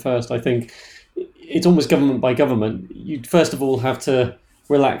argument first. I think it's almost government by government. You'd first of all have to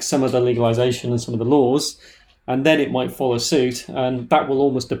relax some of the legalization and some of the laws, and then it might follow suit, and that will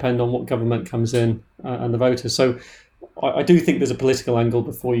almost depend on what government comes in and the voters. So I do think there's a political angle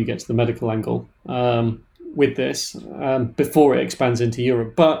before you get to the medical angle with this, before it expands into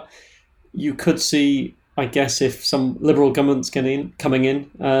Europe. But you could see, I guess, if some liberal governments coming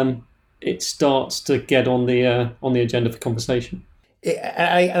in, it starts to get on the agenda for conversation.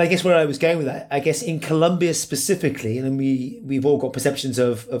 I guess where I was going with that, I guess in Colombia specifically, and we've all got perceptions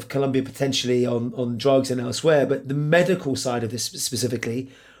of Colombia potentially on drugs and elsewhere, but the medical side of this specifically,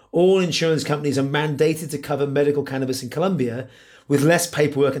 all insurance companies are mandated to cover medical cannabis in Colombia with less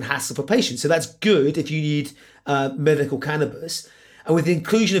paperwork and hassle for patients. So that's good if you need medical cannabis. And with the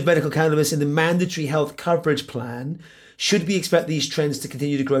inclusion of medical cannabis in the mandatory health coverage plan, should we expect these trends to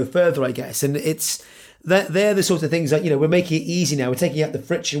continue to grow further, I guess? And it's that they're the sort of things that, we're making it easy now. We're taking out the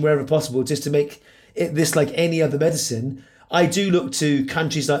friction wherever possible just to make this like any other medicine. I do look to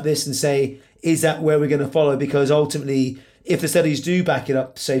countries like this and say, is that where we're going to follow? Because ultimately, if the studies do back it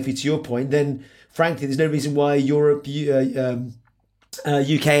up, Sophie, to your point, then frankly, there's no reason why Europe,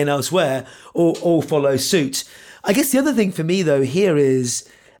 UK and elsewhere all follow suit. I guess the other thing for me, though, here is,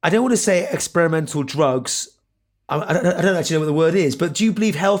 I don't want to say experimental drugs. I don't actually know what the word is, but do you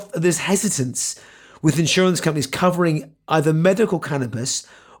believe there's hesitance with insurance companies covering either medical cannabis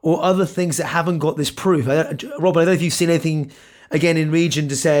or other things that haven't got this proof? Rob, I don't know if you've seen anything, again, in region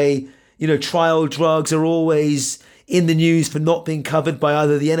to say, trial drugs are always in the news for not being covered by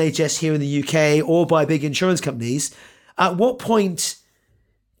either the NHS here in the UK or by big insurance companies. At what point,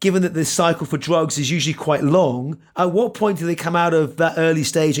 given that the cycle for drugs is usually quite long, at what point do they come out of that early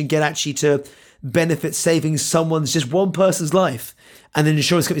stage and get actually to benefit saving just one person's life, and then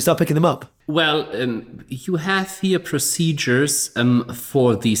insurance companies start picking them up? Well, you have here procedures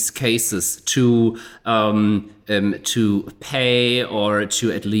for these cases to pay or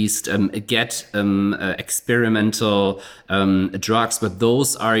to at least get experimental drugs, but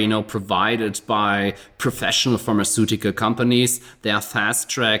those are provided by professional pharmaceutical companies. There are fast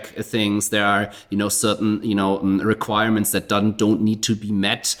track things. There are certain requirements that don't need to be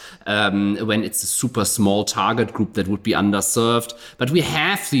met when it's a super small target group that would be underserved. But we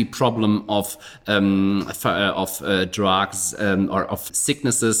have the problem of drugs or of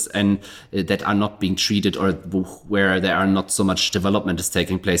sicknesses and that are not being treated, or where there are not so much development is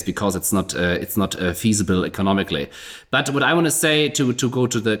taking place because it's not feasible economically. But what I want to say to go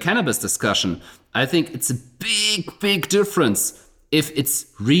to the cannabis discussion, I think it's a big difference if it's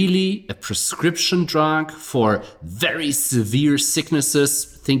really a prescription drug for very severe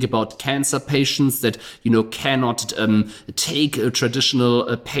sicknesses. Think about cancer patients that cannot take traditional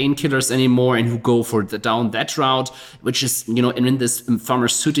painkillers anymore and who go down that route, which is in this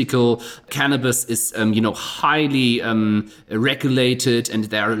pharmaceutical cannabis is highly regulated, and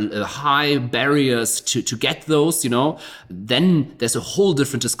there are high barriers to get those. Then there's a whole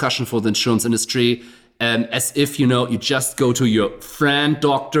different discussion for the insurance industry. As if, you just go to your friend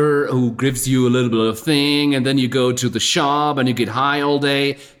doctor who gives you a little bit of thing, and then you go to the shop and you get high all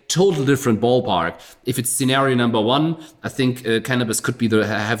day. Total different ballpark. If it's scenario number one, I think cannabis could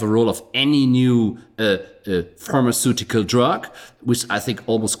have a role of any new pharmaceutical drug, which I think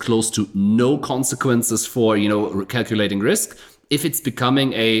almost close to no consequences for, calculating risk. If it's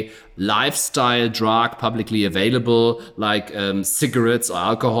becoming a lifestyle drug publicly available, like cigarettes or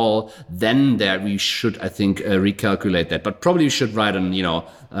alcohol, then we should, I think, recalculate that. But probably we should write an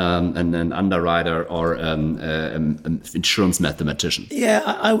underwriter or insurance mathematician. Yeah,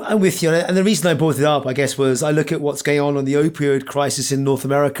 I'm with you. And the reason I brought it up, I guess, was I look at what's going on the opioid crisis in North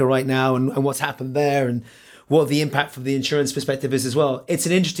America right now and what's happened there and what the impact from the insurance perspective is as well. It's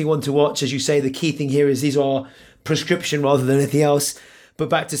an interesting one to watch. As you say, the key thing here is these are prescription rather than anything else. But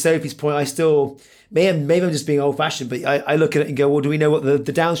back to Sophie's point, I still, maybe I'm just being old fashioned, but I look at it and go, well, do we know what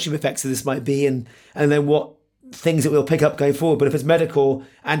the downstream effects of this might be, and then what things it will pick up going forward? But if it's medical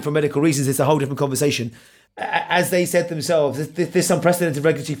and for medical reasons, it's a whole different conversation. As they said themselves, this unprecedented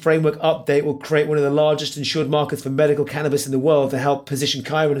regulatory framework update will create one of the largest insured markets for medical cannabis in the world to help position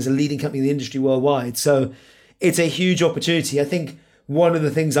Khiron as a leading company in the industry worldwide. So it's a huge opportunity. I think one of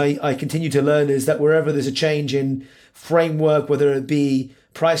the things I continue to learn is that wherever there's a change in framework, whether it be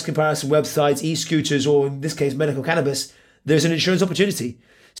price comparison websites, e-scooters, or in this case, medical cannabis, there's an insurance opportunity.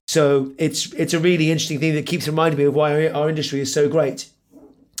 So it's a really interesting thing that keeps reminding me of why our industry is so great.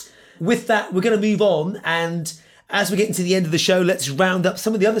 With that, we're going to move on. And as we get into the end of the show, let's round up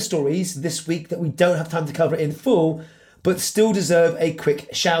some of the other stories this week that we don't have time to cover in full, but still deserve a quick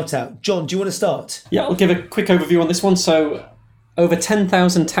shout out. John, do you want to start? Yeah, I'll give a quick overview on this one. So over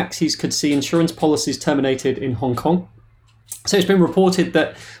 10,000 taxis could see insurance policies terminated in Hong Kong. So it's been reported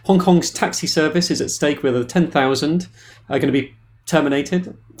that Hong Kong's taxi service is at stake, with 10,000 are going to be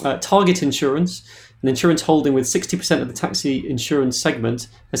terminated. Target Insurance, an insurance holding with 60% of the taxi insurance segment,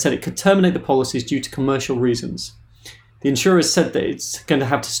 has said it could terminate the policies due to commercial reasons. The insurer has said that it's going to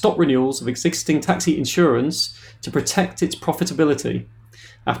have to stop renewals of existing taxi insurance to protect its profitability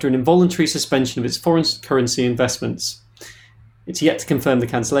after an involuntary suspension of its foreign currency investments. It's yet to confirm the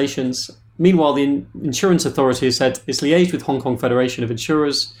cancellations. Meanwhile, the insurance authority has said it's liaised with Hong Kong Federation of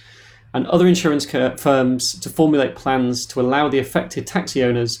Insurers and other insurance firms to formulate plans to allow the affected taxi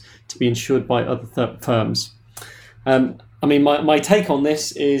owners to be insured by other firms. My take on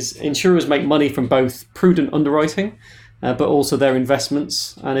this is insurers make money from both prudent underwriting, but also their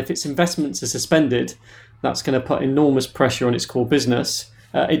investments. And if its investments are suspended, that's going to put enormous pressure on its core business.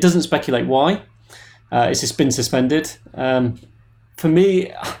 It doesn't speculate why. It's just been suspended. For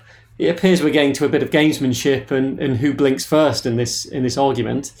me, it appears we're getting to a bit of gamesmanship and who blinks first in this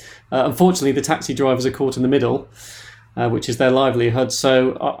argument. Unfortunately, the taxi drivers are caught in the middle, which is their livelihood.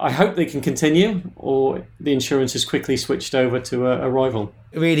 So I hope they can continue, or the insurance is quickly switched over to a rival.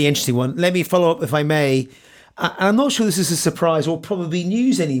 A really interesting one. Let me follow up, if I may. I'm not sure this is a surprise or probably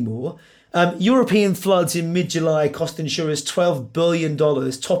news anymore. European floods in mid-July cost insurers $12 billion,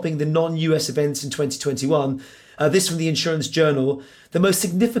 topping the non-US events in 2021. This from the Insurance Journal. The most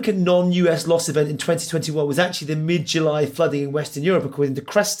significant non-US loss event in 2021 was actually the mid-July flooding in Western Europe, according to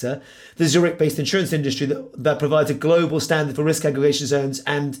Cresta, the Zurich-based insurance industry that provides a global standard for risk aggregation zones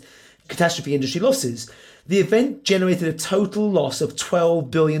and catastrophe industry losses. The event generated a total loss of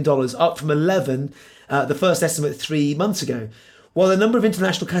 $12 billion, up from 11, the first estimate 3 months ago. While the number of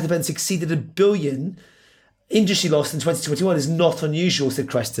international cat events exceeded $1 billion, industry loss in 2021 is not unusual, said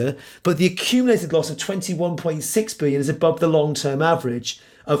Cresta, but the accumulated loss of $21.6 billion is above the long-term average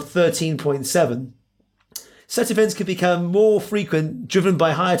of 13.7. Such events could become more frequent, driven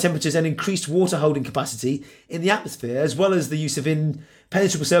by higher temperatures and increased water holding capacity in the atmosphere, as well as the use of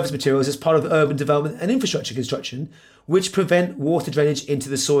impenetrable surface materials as part of urban development and infrastructure construction, which prevent water drainage into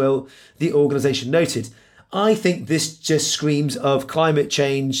the soil, the organisation noted. I think this just screams of climate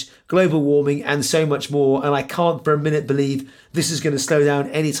change, global warming, and so much more. And I can't for a minute believe this is going to slow down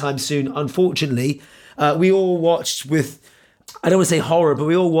anytime soon. Unfortunately, we all watched with, I don't want to say horror, but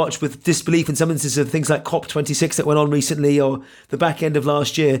we all watched with disbelief in some instances of things like COP26 that went on recently or the back end of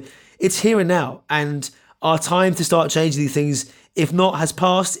last year. It's here and now. And our time to start changing these things, if not has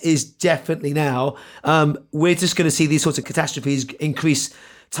passed, is definitely now. We're just going to see these sorts of catastrophes increase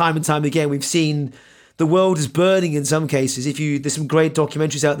time and time again. We've seen the world is burning in some cases. There's some great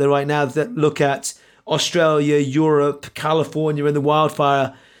documentaries out there right now that look at Australia, Europe, California, and the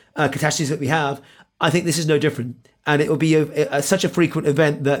wildfire catastrophes that we have. I think this is no different, and it will be such a frequent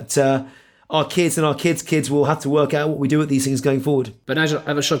event that our kids and our kids' kids will have to work out what we do with these things going forward. But Nigel, I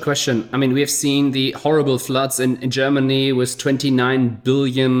have a short question. I mean, we have seen the horrible floods in Germany with 29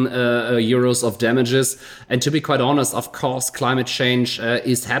 billion euros of damages. And to be quite honest, of course, climate change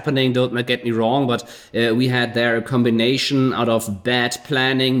is happening. Don't get me wrong, but we had there a combination out of bad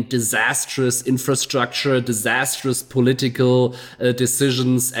planning, disastrous infrastructure, disastrous political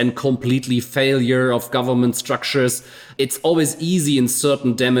decisions, and completely failure of government structures. It's always easy in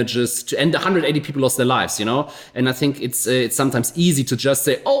certain damages to, and 180 people lost their lives, you know? And I think it's sometimes easy to just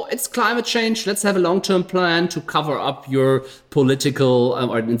say, oh, it's climate change. Let's have a long-term plan to cover up your political,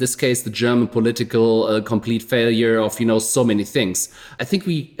 or in this case, the German political complete failure of, so many things. I think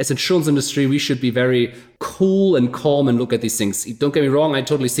we, as insurance industry, we should be very cool and calm and look at these things. Don't get me wrong, I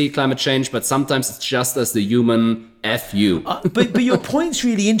totally see climate change, but sometimes it's just as the human F you. But your point's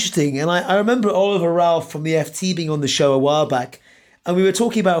really interesting. And I remember Oliver Ralph from the FT being on the show a while back, and we were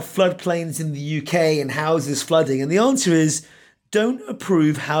talking about floodplains in the UK and houses flooding. And the answer is, don't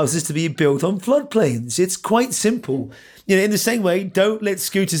approve houses to be built on floodplains. It's quite simple. In the same way, don't let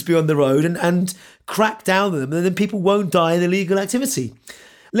scooters be on the road and crack down on them, and then people won't die in illegal activity.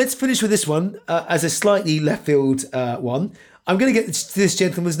 Let's finish with this one as a slightly left field one. I'm going to get this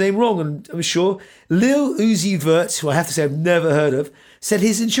gentleman's name wrong, and I'm sure. Lil Uzi Vert, who I have to say I've never heard of, said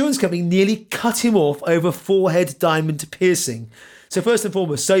his insurance company nearly cut him off over forehead diamond piercing. So first and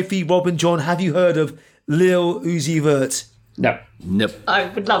foremost, Sophie, Robin, John, have you heard of Lil Uzi Vert? No. Nope. I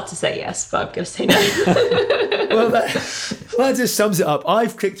would love to say yes, but I'm going to say no. Well, that just sums it up.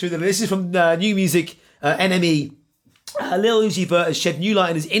 I've clicked through them. This is from New Music, NME. Lil Uzi Vert has shed new light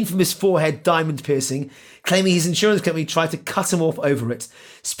on his infamous forehead diamond piercing, claiming his insurance company tried to cut him off over it.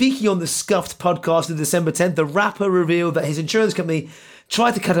 Speaking on the Scuffed podcast on December 10th, the rapper revealed that his insurance company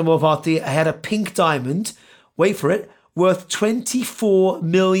tried to cut him off after he had a pink diamond, wait for it, worth $24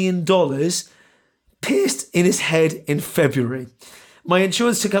 million pierced in his head in February. My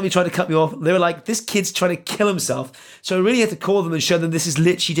insurance company tried to cut me off. They were like, this kid's trying to kill himself. So I really had to call them and show them this is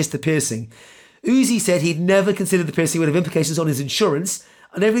literally just a piercing. Uzi said he'd never considered the piercing would have implications on his insurance.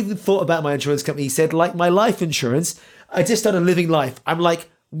 I never even thought about my insurance company. He said, like my life insurance, I just started living life. I'm like,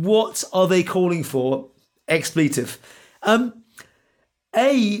 what are they calling for? Expletive. What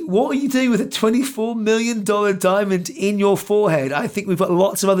are you doing with a $24 million diamond in your forehead? I think we've got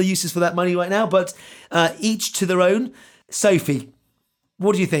lots of other uses for that money right now, but each to their own. Sophie,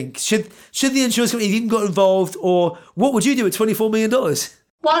 What do you think? Should the insurance company have even got involved, or what would you do with $24 million?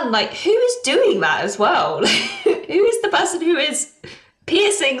 One, like, who is doing that as well? Who is the person who is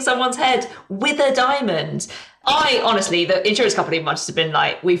piercing someone's head with a diamond? Honestly, the insurance company must have been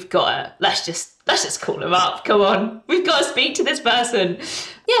like, let's just call him up. Come on, we've got to speak to this person.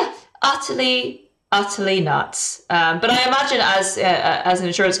 Yeah, utterly nuts. But I imagine as an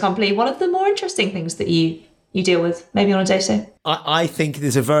insurance company, one of the more interesting things that you deal with maybe on a day-to-day. I think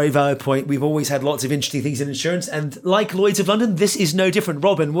there's a very valid point. We've always had lots of interesting things in insurance, and like Lloyd's of London, this is no different.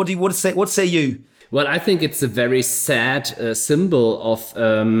 Robin, what say you? Well, I think it's a very sad symbol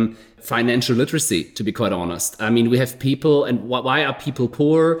of financial literacy, to be quite honest. I mean, we have people, and why are people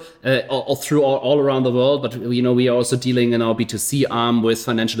poor all around the world? But, we are also dealing in our B2C arm with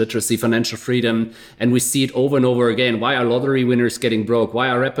financial literacy, financial freedom, and we see it over and over again. Why are lottery winners getting broke? Why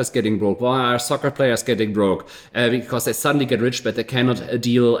are rappers getting broke? Why are soccer players getting broke? Because they suddenly get rich, but they cannot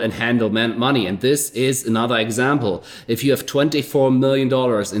deal and handle money. And this is another example. If you have $24 million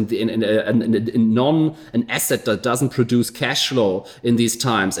in an asset that doesn't produce cash flow in these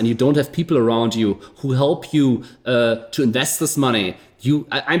times, and you don't have people around you who help you to invest this money,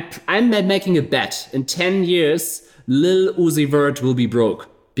 I'm making a bet. In 10 years, Lil Uzi Vert will be broke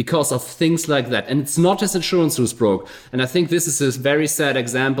because of things like that. And it's not his insurance who's broke. And I think this is a very sad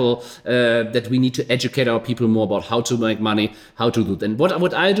example that we need to educate our people more about how to make money, how to do it. And what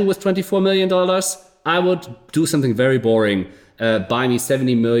would I do with $24 million? I would do something very boring. Buy me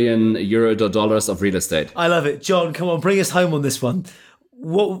 $70 million dollars of real estate. I love it. John, come on, bring us home on this one.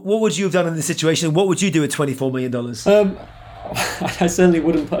 What would you have done in this situation? What would you do with $24 million? I certainly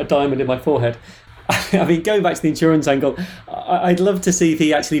wouldn't put a diamond in my forehead. I mean, going back to the insurance angle, I'd love to see if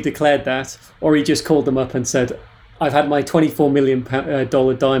he actually declared that, or he just called them up and said, I've had my $24 million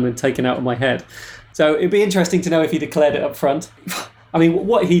diamond taken out of my head. So it'd be interesting to know if he declared it up front. I mean,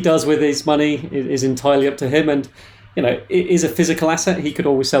 what he does with his money is entirely up to him. And, it is a physical asset. He could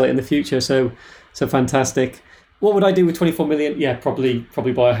always sell it in the future. So fantastic. What would I do with 24 million? Yeah, probably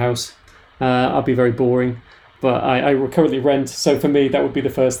buy a house. I'd be very boring. But I currently rent, so for me, that would be the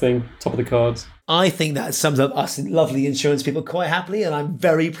first thing, top of the cards. I think that sums up us lovely insurance people quite happily, and I'm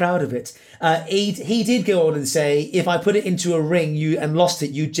very proud of it. He did go on and say, if I put it into a ring and lost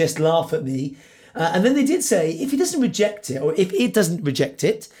it, you'd just laugh at me. And then they did say, if he doesn't reject it, or if it doesn't reject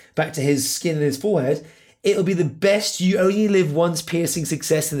it, back to his skin and his forehead, it'll be the best you only live once piercing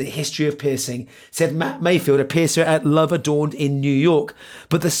success in the history of piercing, said Matt Mayfield, a piercer at Love Adorned in New York.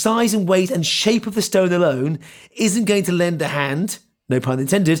 But the size and weight and shape of the stone alone isn't going to lend a hand, no pun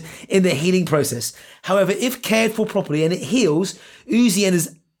intended, in the healing process. However, if cared for properly and it heals, Uzi and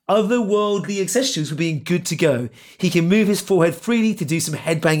his otherworldly accessories will be good to go. He can move his forehead freely to do some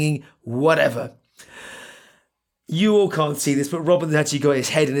headbanging, whatever. You all can't see this, but Robin actually got his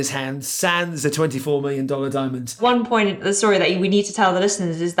head in his hand, sans a $24 million diamond. One point in the story that we need to tell the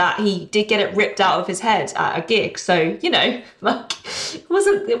listeners is that he did get it ripped out of his head at a gig. So, it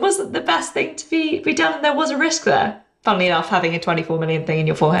wasn't the best thing to be done. And there was a risk there. Funnily enough, having a 24 million thing in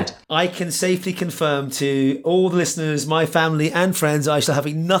your forehead. I can safely confirm to all the listeners, my family and friends, I shall have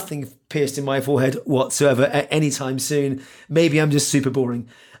nothing pierced in my forehead whatsoever at any time soon. Maybe I'm just super boring.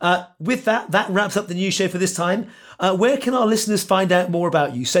 With that wraps up the news show for this time. Where can our listeners find out more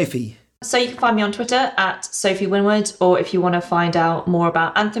about you? Sophie? So you can find me on Twitter at Sophie Winwood, or if you want to find out more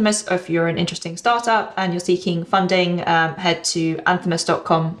about Anthemis, or if you're an interesting startup and you're seeking funding, head to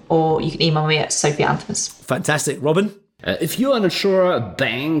anthemis.com, or you can email me at sophie@anthemis. Fantastic. Robin? If you're an insurer, a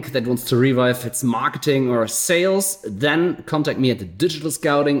bank that wants to revive its marketing or sales, then contact me at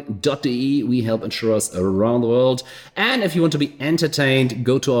digitalscouting.de. We help insurers around the world. And if you want to be entertained,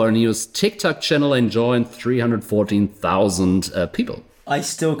 go to our newest TikTok channel and join 314,000 people. I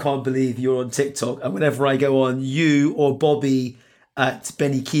still can't believe you're on TikTok. And whenever I go on, you or Bobby at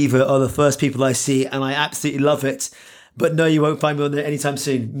Benny Kiva are the first people I see. And I absolutely love it. But no, you won't find me on there anytime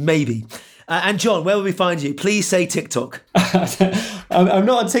soon. Maybe. And John, where will we find you? Please say TikTok. I'm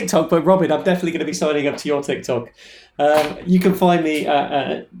not on TikTok, but Robin, I'm definitely going to be signing up to your TikTok. You can find me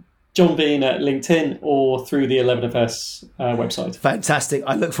at John Bean at LinkedIn or through the 11FS website. Fantastic.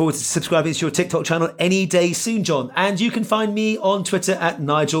 I look forward to subscribing to your TikTok channel any day soon, John. And you can find me on Twitter at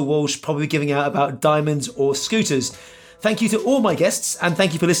Nigel Walsh, probably giving out about diamonds or scooters. Thank you to all my guests, and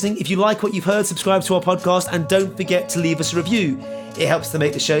thank you for listening. If you like what you've heard, subscribe to our podcast, and don't forget to leave us a review. It helps to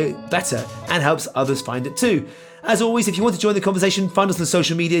make the show better and helps others find it too. As always, if you want to join the conversation, find us on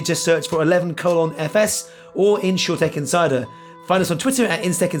social media. Just search for 11:FS or InsurTech Insider. Find us on Twitter at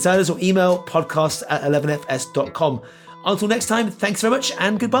Instech Insiders or email podcast@11fs.com. Until next time, thanks very much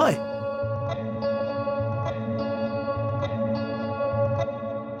and goodbye.